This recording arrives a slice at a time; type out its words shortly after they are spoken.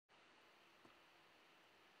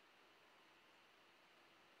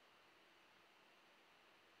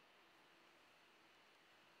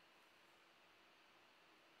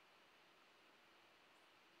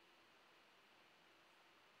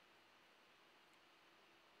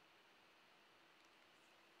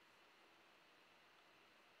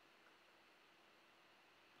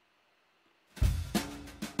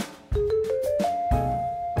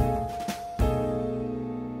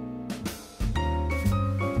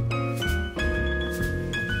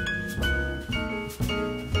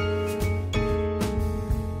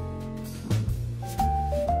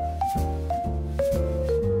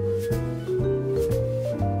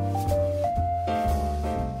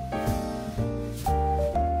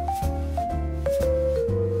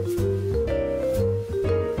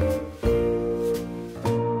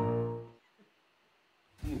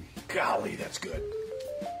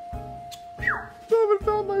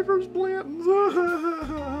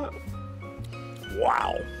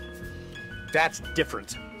Wow. That's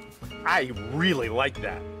different. I really like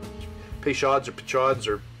that. Peychauds or Pechaud's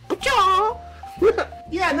or Pechaud.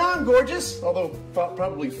 Yeah, now I'm gorgeous. Although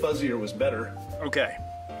probably fuzzier was better. Okay.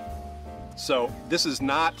 So this is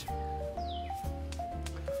not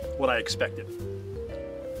what I expected.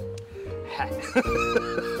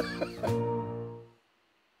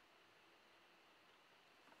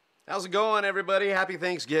 How's it going, everybody? Happy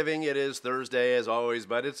Thanksgiving. It is Thursday, as always,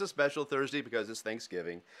 but it's a special Thursday because it's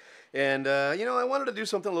Thanksgiving. And, you know, I wanted to do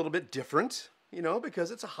something a little bit different, you know,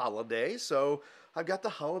 because it's a holiday. So I've got the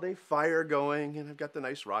holiday fire going, and I've got the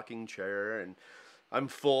nice rocking chair, and I'm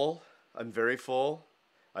full. I'm very full.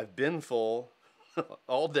 I've been full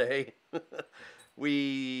all day.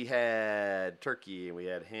 We had turkey, and we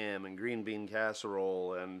had ham, and green bean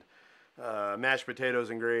casserole, and mashed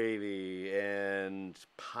potatoes and gravy, and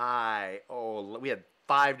pie. Oh, we had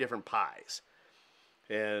 5 different pies.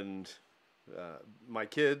 And my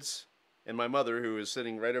kids and my mother, who is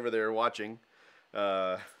sitting right over there watching,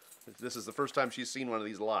 this is the first time she's seen one of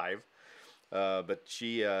these live, but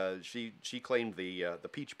she claimed the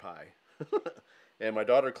peach pie. And my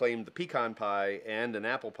daughter claimed the pecan pie and an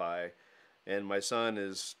apple pie, and my son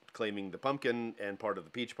is claiming the pumpkin and part of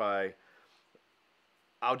the peach pie.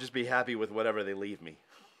 I'll just be happy with whatever they leave me,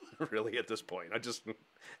 really, at this point.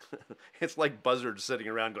 It's like buzzards sitting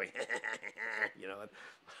around going, you know,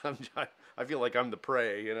 I feel like I'm the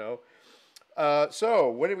prey, you know.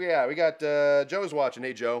 So, what do we got? We got Joe's watching.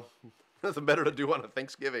 Hey, Joe. Nothing better to do on a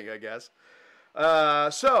Thanksgiving, I guess.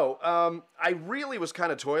 I really was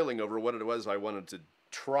kind of toiling over what it was I wanted to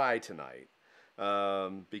try tonight.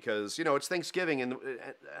 Because, you know, it's Thanksgiving, and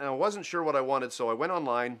I wasn't sure what I wanted, so I went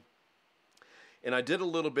online, and I did a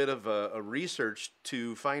little bit of a research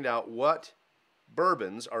to find out what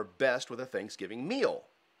bourbons are best with a Thanksgiving meal.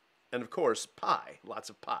 And, of course, pie. Lots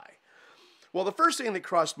of pie. Well, the first thing that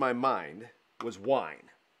crossed my mind was wine.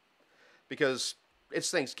 Because it's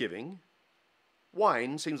Thanksgiving.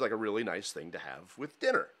 Wine seems like a really nice thing to have with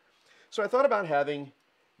dinner. So I thought about having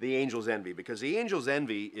the Angel's Envy, because the Angel's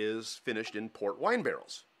Envy is finished in port wine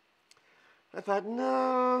barrels. I thought,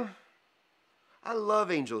 no, I love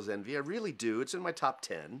Angel's Envy. I really do. It's in my top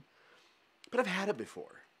 10. But I've had it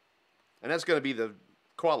before. And that's going to be the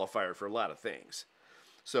qualifier for a lot of things.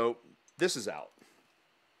 So this is out.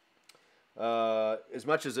 As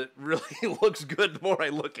much as it really looks good, the more I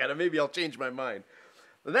look at it, maybe I'll change my mind.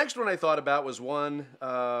 The next one I thought about was one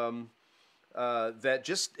that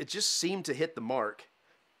just seemed to hit the mark.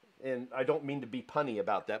 And I don't mean to be punny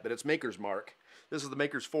about that, but it's Maker's Mark. This is the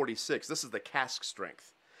Maker's 46. This is the cask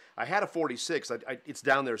strength. I had a 46. It's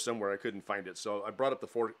down there somewhere. I couldn't find it. So I brought up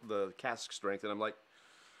the cask strength, and I'm like,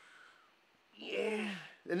 yeah.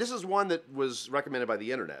 And this is one that was recommended by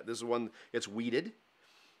the internet. This is one, it's wheated.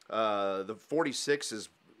 The 46 is,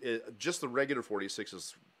 just the regular 46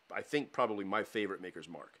 is, I think, probably my favorite Maker's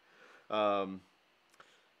Mark.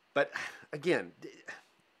 But again,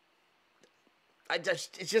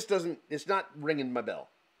 it just doesn't, it's not ringing my bell.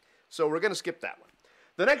 So we're going to skip that one.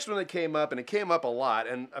 The next one that came up, and it came up a lot,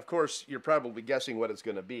 and of course you're probably guessing what it's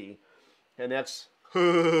going to be, and that's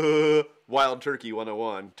Wild Turkey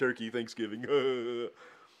 101, Turkey Thanksgiving.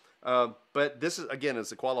 But this is, again,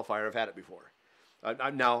 it's a qualifier. I've had it before.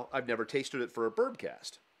 I've never tasted it for a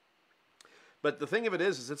Bourbcast. But the thing of it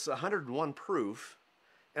is it's 101 proof,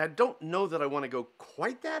 and I don't know that I want to go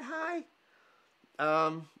quite that high.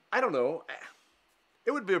 I don't know. It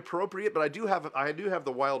would be appropriate, but I do have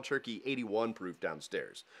the Wild Turkey 81 proof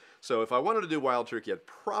downstairs. So if I wanted to do Wild Turkey, I'd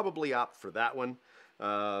probably opt for that one,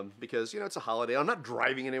 because, you know, it's a holiday. I'm not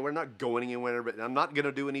driving anywhere, not going anywhere, but I'm not going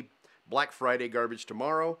to do any Black Friday garbage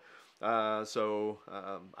tomorrow. I don't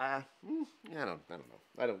know. I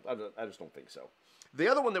just don't think so. The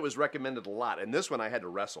other one that was recommended a lot, and this one I had to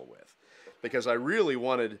wrestle with, because I really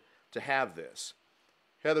wanted to have this.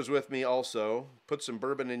 Heather's with me also. Put some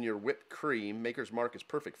bourbon in your whipped cream. Maker's Mark is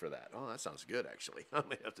perfect for that. Oh, that sounds good, actually. I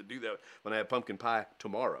may have to do that when I have pumpkin pie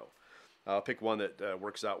tomorrow. I'll pick one that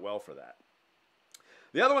works out well for that.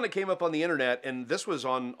 The other one that came up on the internet, and this was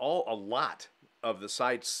on a lot of the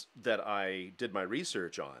sites that I did my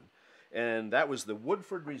research on, and that was the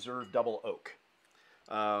Woodford Reserve Double Oak.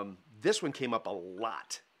 This one came up a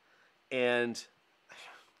lot. And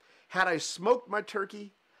had I smoked my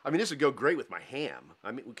turkey, I mean, this would go great with my ham.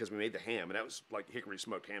 I mean, because we made the ham, and that was like hickory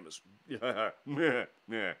smoked ham is, but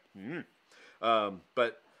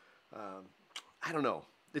I don't know.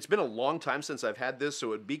 It's been a long time since I've had this, so it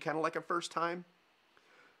would be kind of like a first time.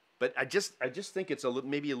 But I just think it's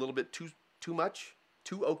maybe a little bit too much,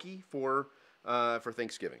 too oaky for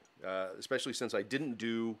Thanksgiving, especially since I didn't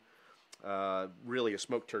do really a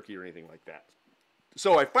smoked turkey or anything like that.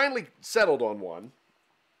 So I finally settled on one,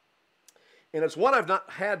 and it's one I've not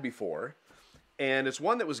had before, and it's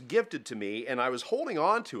one that was gifted to me, and I was holding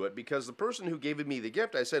on to it because the person who gave me the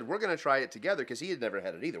gift, I said, we're going to try it together because he had never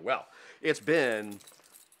had it either. Well, it's been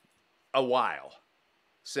a while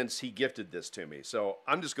since he gifted this to me, so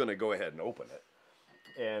I'm just going to go ahead and open it.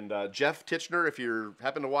 And Jeff Titchener, if you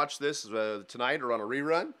happen to watch this tonight or on a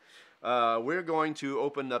rerun, we're going to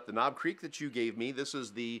open up the Knob Creek that you gave me. This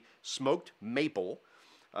is the smoked maple.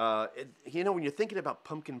 You know, when you're thinking about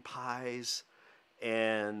pumpkin pies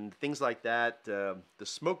and things like that, the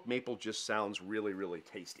smoked maple just sounds really, really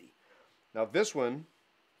tasty. Now this one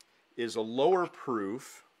is a lower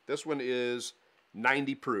proof. This one is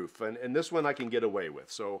 90 proof, and this one I can get away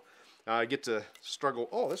with. So I get to struggle.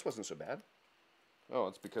 Oh, this wasn't so bad. Oh,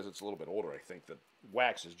 it's because it's a little bit older, I think. The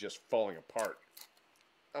wax is just falling apart.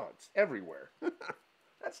 Oh, it's everywhere.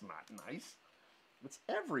 That's not nice. It's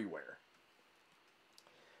everywhere.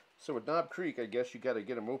 So with Knob Creek, I guess you got to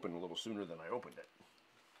get them open a little sooner than I opened it.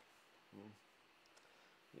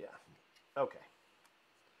 Yeah. Okay.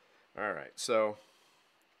 All right. So,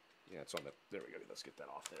 yeah, it's on the... There we go. Let's get that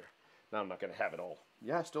off there. Now I'm not going to have it all.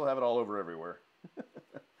 Yeah, I still have it all over everywhere.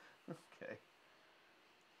 Okay.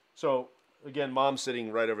 So... Again, Mom's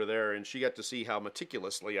sitting right over there, and she got to see how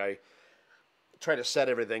meticulously I try to set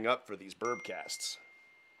everything up for these Bourbcasts.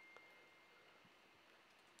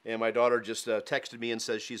 And my daughter just texted me and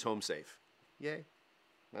says she's home safe. Yay.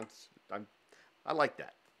 I like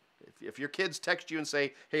that. If your kids text you and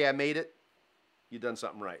say, hey, I made it, you've done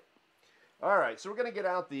something right. All right, so we're going to get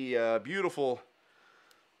out the beautiful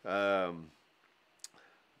Kentucky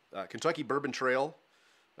Bourbon Trail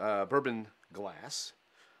bourbon glass.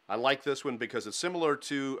 I like this one because it's similar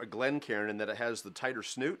to a Glencairn in that it has the tighter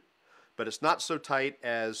snoot, but it's not so tight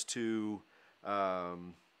as to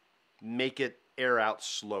make it air out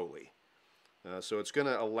slowly. So it's going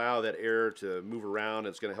to allow that air to move around.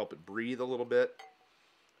 It's going to help it breathe a little bit.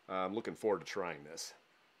 I'm looking forward to trying this.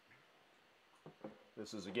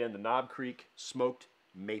 This is, again, the Knob Creek Smoked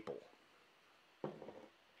Maple.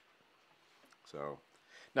 So,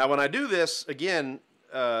 now when I do this, again,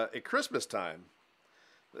 at Christmas time,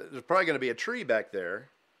 there's probably going to be a tree back there,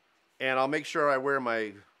 and I'll make sure I wear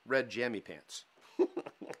my red jammy pants.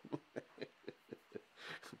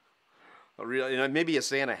 Maybe a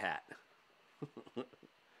Santa hat.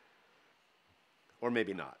 Or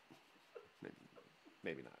maybe not.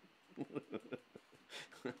 Maybe not.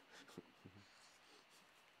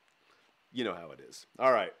 You know how it is.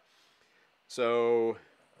 All right. So,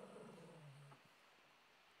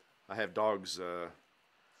 I have dogs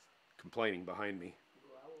complaining behind me.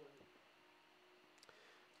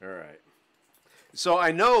 All right. So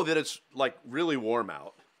I know that it's like really warm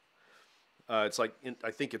out. It's like, I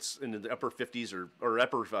think it's in the upper 50s or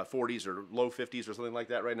upper 40s or low 50s or something like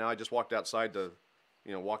that right now. I just walked outside to,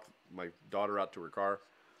 walk my daughter out to her car.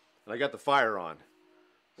 And I got the fire on.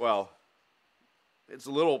 Well, it's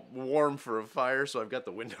a little warm for a fire, so I've got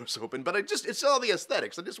the windows open. But it's all the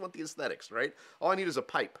aesthetics. I just want the aesthetics, right? All I need is a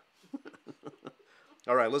pipe.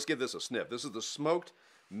 All right, let's give this a sniff. This is the Smoked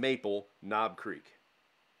Maple Knob Creek.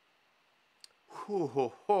 Ho,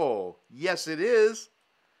 ho, ho. Yes, it is.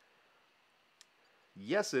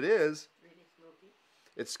 Yes, it is. Really smoky.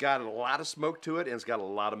 It's got a lot of smoke to it, and it's got a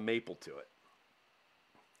lot of maple to it.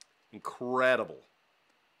 Incredible.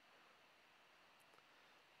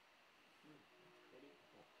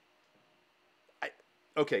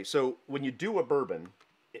 Okay, so when you do a bourbon,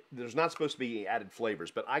 there's not supposed to be added flavors,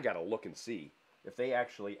 but I got to look and see if they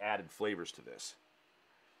actually added flavors to this.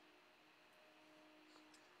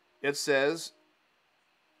 It says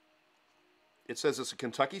it's a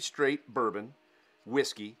Kentucky straight bourbon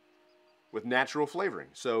whiskey with natural flavoring.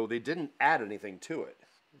 So they didn't add anything to it.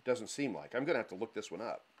 It doesn't seem like. I'm going to have to look this one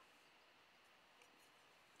up.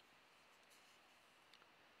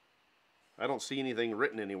 I don't see anything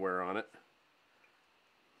written anywhere on it.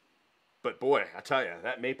 But boy, I tell you,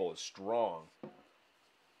 that maple is strong.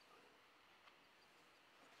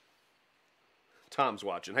 Tom's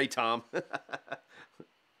watching. Hey, Tom.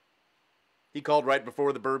 He called right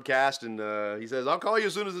before the Bourbcast, and he says, I'll call you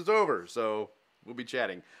as soon as it's over. So we'll be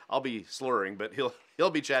chatting. I'll be slurring, but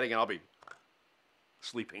he'll be chatting, and I'll be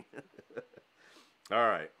sleeping. All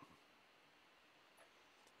right.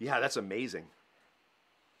 Yeah, that's amazing.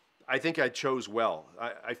 I think I chose well.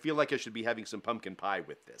 I feel like I should be having some pumpkin pie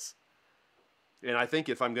with this. And I think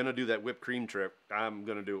if I'm going to do that whipped cream trip, I'm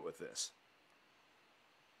going to do it with this.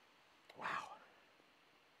 Wow.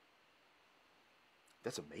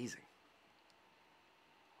 That's amazing.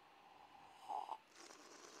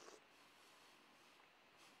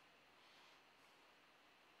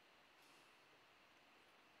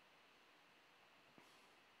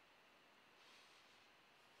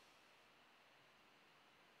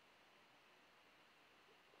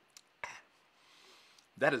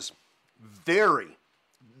 That is very,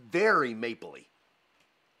 very mapley.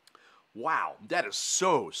 Wow, that is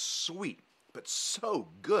so sweet, but so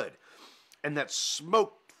good. And that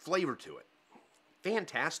smoked flavor to it.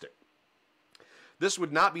 Fantastic. This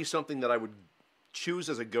would not be something that I would choose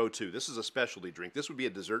as a go-to. This is a specialty drink. This would be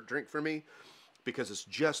a dessert drink for me because it's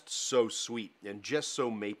just so sweet and just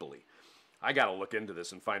so mapley. I got to look into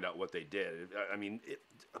this and find out what they did. I mean,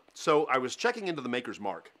 so I was checking into the Maker's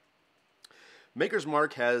Mark. Maker's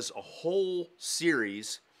Mark has a whole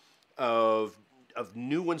series of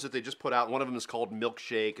new ones that they just put out. One of them is called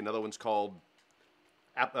Milkshake. Another one's called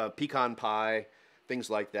Pecan Pie, things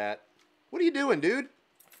like that. What are you doing, dude?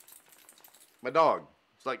 My dog.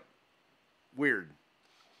 It's like weird.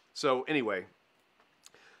 So anyway,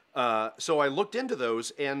 so I looked into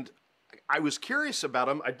those and I was curious about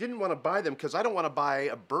them. I didn't want to buy them because I don't want to buy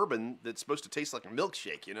a bourbon that's supposed to taste like a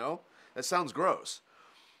milkshake, you know? That sounds gross.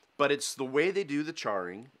 But it's the way they do the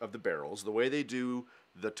charring of the barrels, the way they do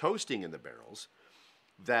the toasting in the barrels,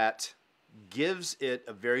 that gives it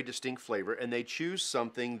a very distinct flavor, and they choose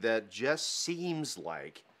something that just seems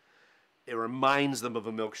like it reminds them of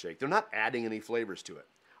a milkshake. They're not adding any flavors to it.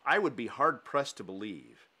 I would be hard-pressed to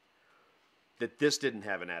believe that this didn't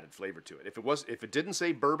have an added flavor to it. If it didn't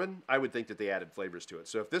say bourbon, I would think that they added flavors to it.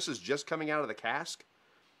 So if this is just coming out of the cask,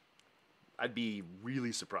 I'd be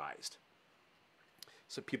really surprised.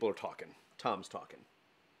 So people are talking. Tom's talking.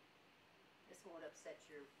 This won't upset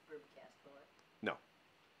your Bourbcast, will it? No.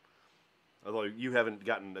 Although you haven't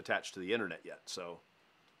gotten attached to the internet yet, so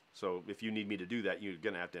if you need me to do that, you're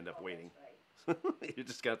going to have to end up waiting. That's right. You're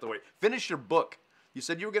just going to have to wait. Finish your book. You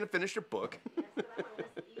said you were going to finish your book. That's what I want to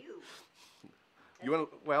listen to you. You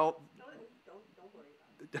want to, well... Don't worry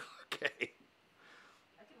about it. Okay.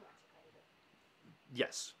 I can watch it later.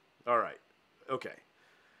 Yes. All right. Okay.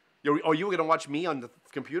 You were going to watch me on the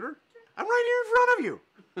computer? I'm right here in front of you.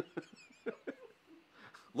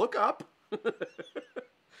 Look up.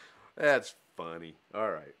 That's funny.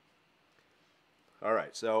 All right. All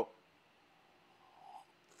right, so...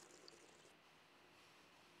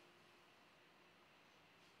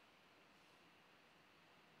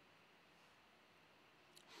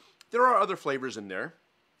 there are other flavors in there.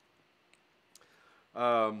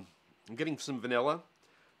 I'm getting some vanilla,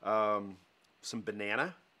 some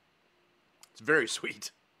banana. It's very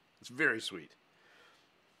sweet. It's very sweet.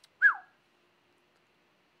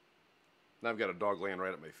 Now I've got a dog laying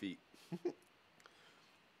right at my feet.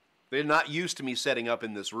 They're not used to me setting up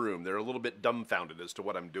in this room. They're a little bit dumbfounded as to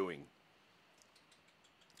what I'm doing.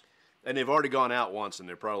 And they've already gone out once, and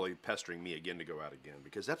they're probably pestering me again to go out again,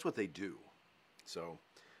 because that's what they do. So,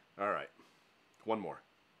 all right. One more.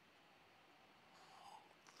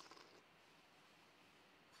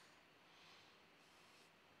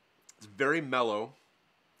 It's very mellow.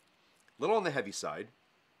 A little on the heavy side.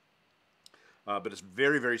 But it's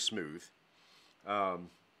very, very smooth. I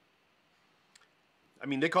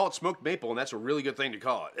mean, they call it smoked maple, and that's a really good thing to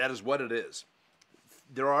call it. That is what it is.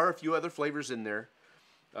 There are a few other flavors in there,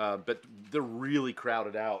 but they're really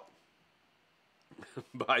crowded out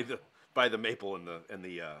by the maple and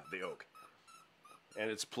the oak. And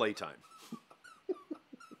it's playtime.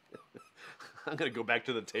 I'm gonna go back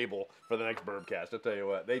to the table for the next Bourbcast. I'll tell you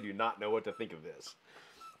what, they do not know what to think of this.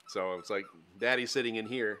 So it's like Daddy's sitting in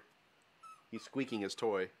here. He's squeaking his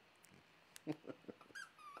toy.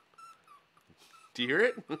 Do you hear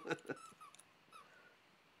it? What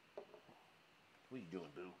are you doing,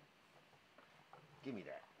 boo? Give me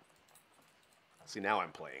that. See, now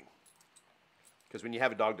I'm playing. Because when you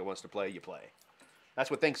have a dog that wants to play, you play.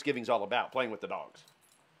 That's what Thanksgiving's all about, playing with the dogs.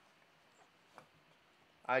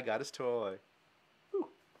 I got his toy.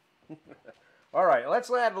 All right, let's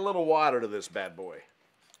add a little water to this bad boy.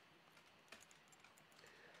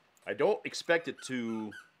 I don't expect it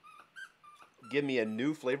to give me a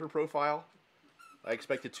new flavor profile. I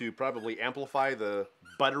expect it to probably amplify the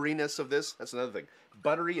butteriness of this. That's another thing.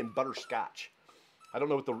 Buttery and butterscotch. I don't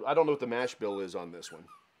know what the mash bill is on this one.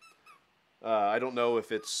 I don't know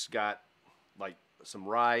if it's got like some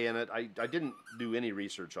rye in it. I didn't do any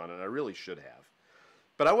research on it. I really should have.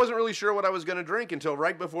 But I wasn't really sure what I was going to drink until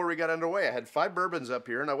right before we got underway. I had 5 bourbons up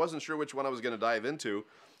here, and I wasn't sure which one I was going to dive into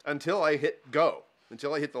until I hit go,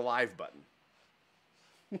 until I hit the live button.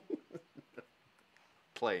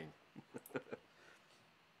 Playing.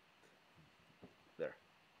 There.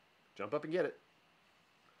 Jump up and get it.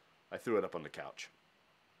 I threw it up on the couch.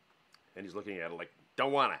 And he's looking at it like,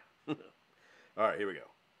 don't wanna. All right, here we go.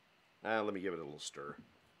 Let me give it a little stir.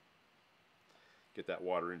 Get that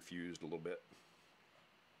water infused a little bit.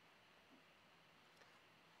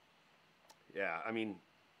 Yeah, I mean,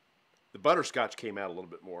 the butterscotch came out a little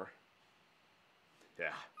bit more. Yeah.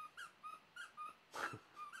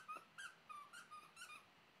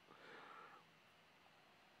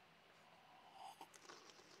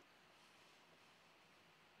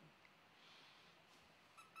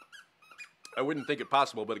 I wouldn't think it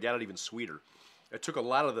possible, but it got it even sweeter. It took a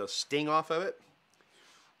lot of the sting off of it.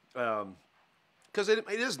 Because it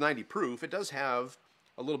is 90 proof. It does have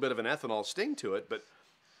a little bit of an ethanol sting to it, but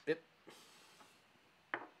it...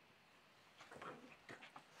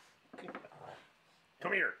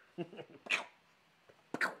 Come here.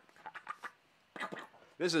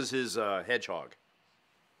 This is his hedgehog.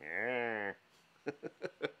 There.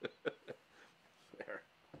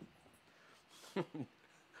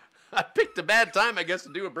 I picked a bad time, I guess,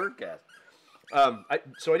 to do a Bourbcast.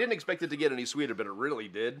 So I didn't expect it to get any sweeter, but it really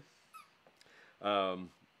did.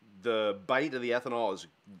 The bite of the ethanol is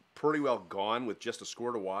pretty well gone with just a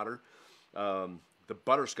squirt of water. The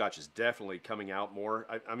butterscotch is definitely coming out more.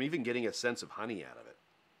 I'm even getting a sense of honey out of it.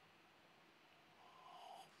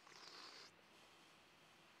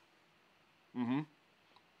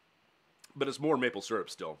 But it's more maple syrup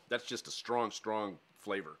still. That's just a strong, strong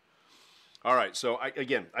flavor. All right, so I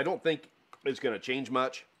don't think it's going to change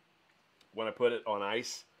much when I put it on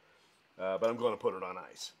ice, but I'm going to put it on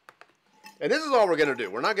ice. And this is all we're going to do.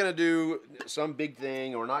 We're not going to do some big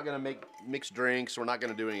thing. We're not going to make mixed drinks. We're not going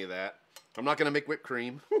to do any of that. I'm not going to make whipped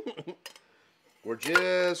cream. We're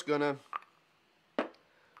just going to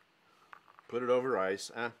put it over ice.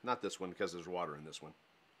 Not this one because there's water in this one.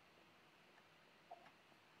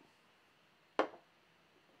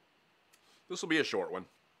 This will be a short one.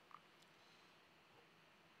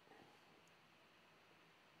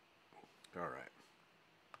 All right.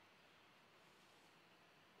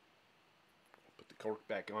 Put the cork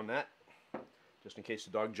back on that, just in case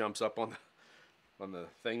the dog jumps up on the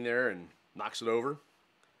thing there and knocks it over.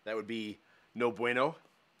 That would be no bueno.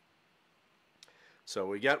 So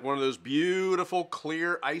we got one of those beautiful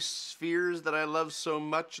clear ice spheres that I love so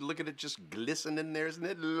much. Look at it just glisten in there. Isn't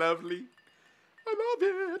it lovely? I love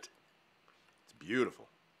it. It's beautiful.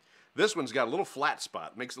 This one's got a little flat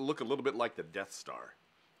spot. Makes it look a little bit like the Death Star.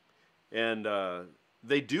 And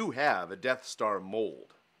they do have a Death Star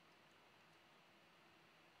mold.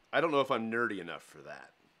 I don't know if I'm nerdy enough for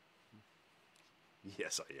that.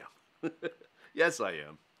 Yes, I am. Yes, I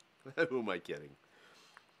am. Who am I kidding?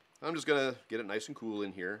 I'm just going to get it nice and cool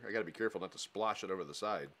in here. I got to be careful not to splosh it over the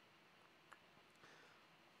side.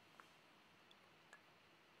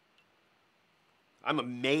 I'm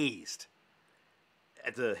amazed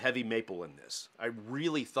at the heavy maple in this. I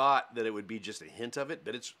really thought that it would be just a hint of it,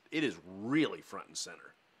 but it is really front and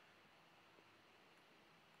center.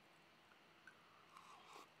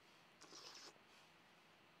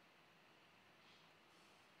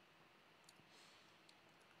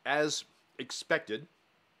 As expected,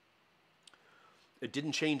 it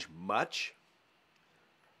didn't change much.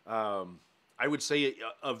 I would say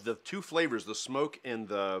of the two flavors, the smoke and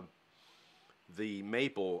the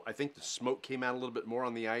maple, I think the smoke came out a little bit more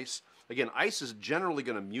on the ice. Again, ice is generally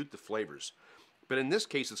going to mute the flavors, but in this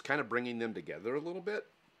case, it's kind of bringing them together a little bit.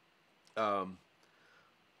 I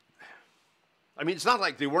mean, it's not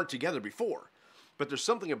like they weren't together before, but there's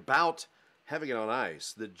something about having it on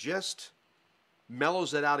ice that just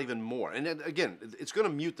mellows it out even more. And then, again, it's going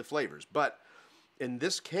to mute the flavors, but in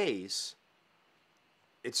this case,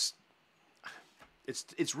 it's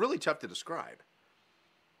really tough to describe.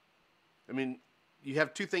 I mean, you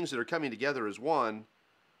have two things that are coming together as one,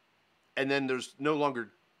 and then there's no longer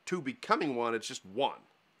two becoming one, it's just one.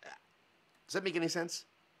 Does that make any sense?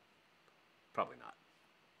 Probably not.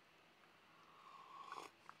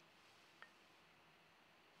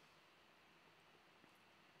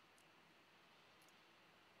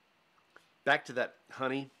 Back to that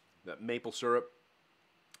honey, that maple syrup.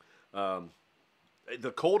 The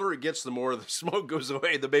colder it gets, the more the smoke goes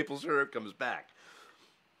away, the maple syrup comes back.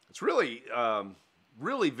 It's really,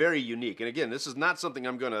 really very unique. And again, this is not something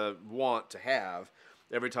I'm going to want to have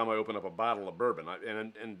every time I open up a bottle of bourbon.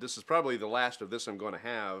 And this is probably the last of this I'm going to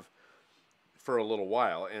have for a little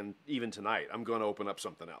while. And even tonight, I'm going to open up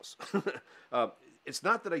something else. It's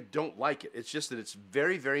not that I don't like it. It's just that it's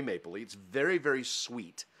very, very mapley. It's very, very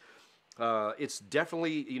sweet. It's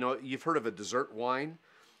definitely, you know, you've heard of a dessert wine,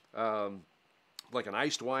 like an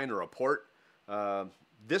iced wine or a port.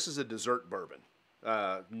 This is a dessert bourbon.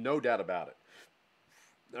 No doubt about it.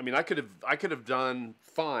 I mean, I could have done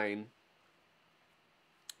fine,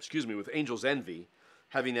 excuse me, with Angel's Envy,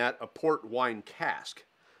 having that a port wine cask.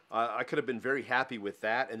 I could have been very happy with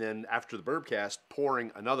that, and then after the Bourbcast,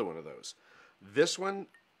 pouring another one of those. This one,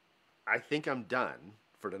 I think I'm done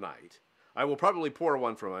for tonight. I will probably pour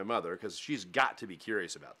one for my mother, because she's got to be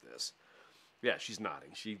curious about this. Yeah, she's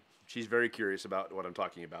nodding. She's very curious about what I'm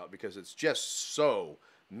talking about because it's just so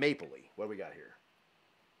mapley. What do we got here?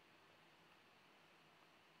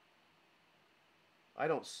 I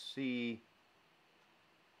don't see.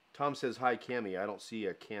 Tom says hi, Cammy. I don't see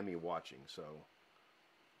a Cammy watching, so.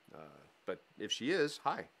 But if she is,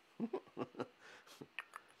 hi.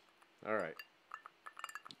 All right.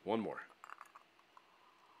 One more.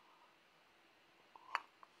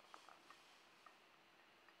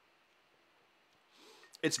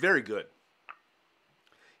 It's very good.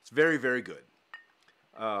 It's very, very good.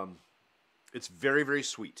 It's very, very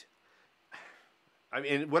sweet. I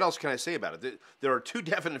mean, what else can I say about it? There are two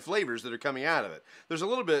definite flavors that are coming out of it. There's a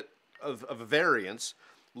little bit of a variance.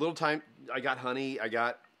 Little time, I got honey, I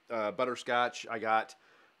got butterscotch, I got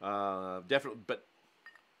definitely, but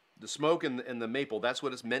the smoke and the maple, that's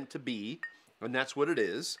what it's meant to be, and that's what it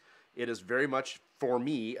is. It is very much, for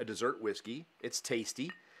me, a dessert whiskey. It's tasty,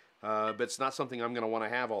 but it's not something I'm going to want to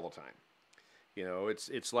have all the time. You know,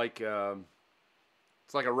 it's like a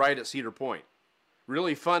ride at Cedar Point.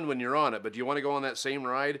 Really fun when you're on it, but do you want to go on that same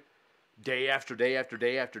ride day after day after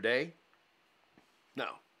day after day? No.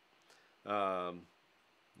 You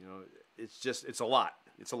know, it's a lot.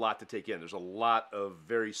 It's a lot to take in. There's a lot of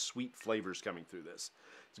very sweet flavors coming through this.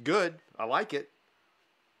 It's good. I like it,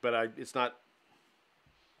 but it's not.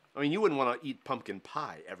 I mean, you wouldn't want to eat pumpkin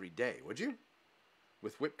pie every day, would you?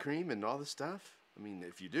 With whipped cream and all this stuff? I mean,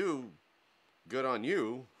 if you do, good on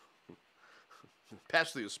you.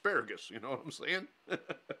 Pass the asparagus, you know what I'm saying?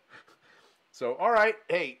 So, all right.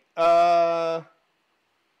 Hey,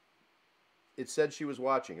 it said she was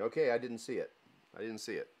watching. Okay, I didn't see it.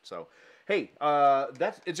 So, hey,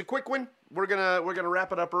 it's a quick one. We're gonna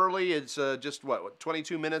wrap it up early. It's just what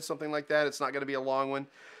 22 minutes, something like that. It's not gonna be a long one.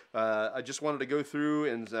 I just wanted to go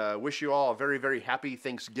through and wish you all a very, very happy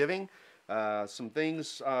Thanksgiving. Some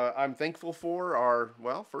things I'm thankful for are,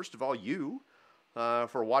 well, first of all, you.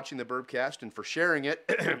 For watching the Bourbcast and for sharing it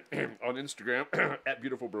on Instagram at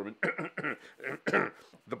Beautiful Bourbon.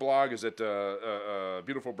 The blog is at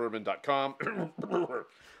beautifulbourbon.com.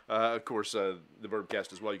 Of course, the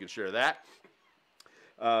Bourbcast as well. You can share that.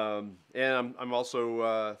 And I'm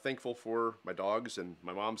also thankful for my dogs and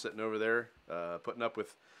my mom sitting over there putting up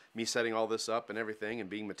with me setting all this up and everything and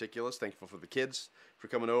being meticulous. Thankful for the kids for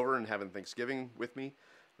coming over and having Thanksgiving with me.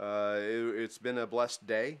 It's been a blessed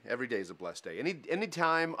day. Every day is a blessed day.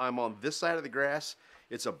 Anytime I'm on this side of the grass,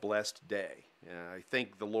 it's a blessed day. I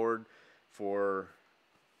thank the Lord for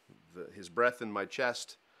His breath in my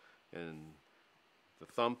chest and the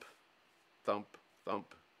thump, thump,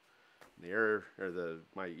 thump, in the air, or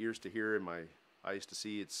my ears to hear and my eyes to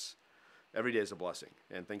see. Every day is a blessing.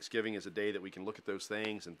 And Thanksgiving is a day that we can look at those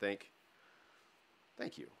things and thank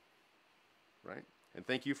you, right? And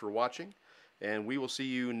thank you for watching. And we will see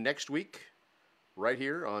you next week right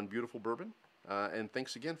here on Beautiful Bourbon. And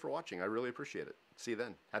thanks again for watching. I really appreciate it. See you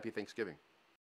then. Happy Thanksgiving.